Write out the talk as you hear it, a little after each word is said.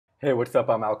Hey, what's up?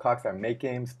 I'm Al Cox. I make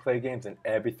games, play games, and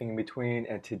everything in between.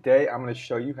 And today I'm going to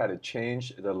show you how to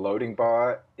change the loading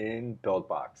bar in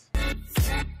Buildbox.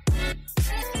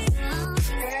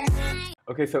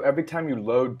 Okay, so every time you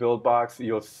load Buildbox,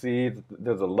 you'll see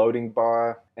there's a loading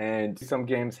bar, and some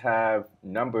games have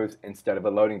numbers instead of a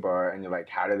loading bar, and you're like,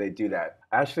 how do they do that?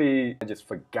 Actually, I just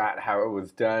forgot how it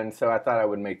was done, so I thought I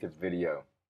would make this video.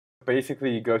 Basically,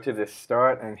 you go to this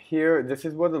start, and here, this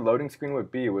is where the loading screen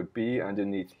would be. It would be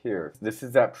underneath here. This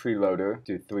is that preloader.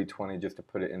 Do 320 just to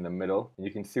put it in the middle. You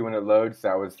can see when it loads,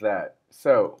 that was that.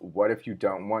 So, what if you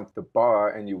don't want the bar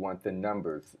and you want the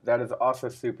numbers? That is also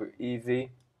super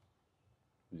easy.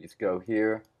 You just go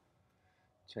here,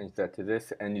 change that to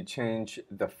this, and you change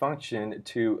the function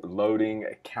to loading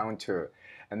counter.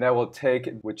 And that will take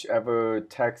whichever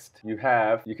text you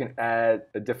have. You can add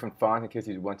a different font in case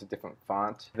you want a different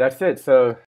font. That's it.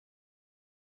 So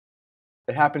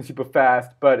it happened super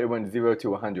fast, but it went 0 to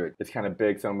 100. It's kind of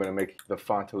big, so I'm going to make the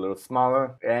font a little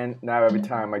smaller. And now every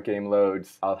time my game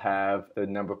loads, I'll have the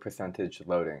number percentage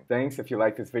loading. Thanks. If you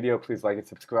like this video, please like and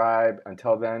subscribe.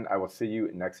 Until then, I will see you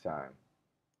next time.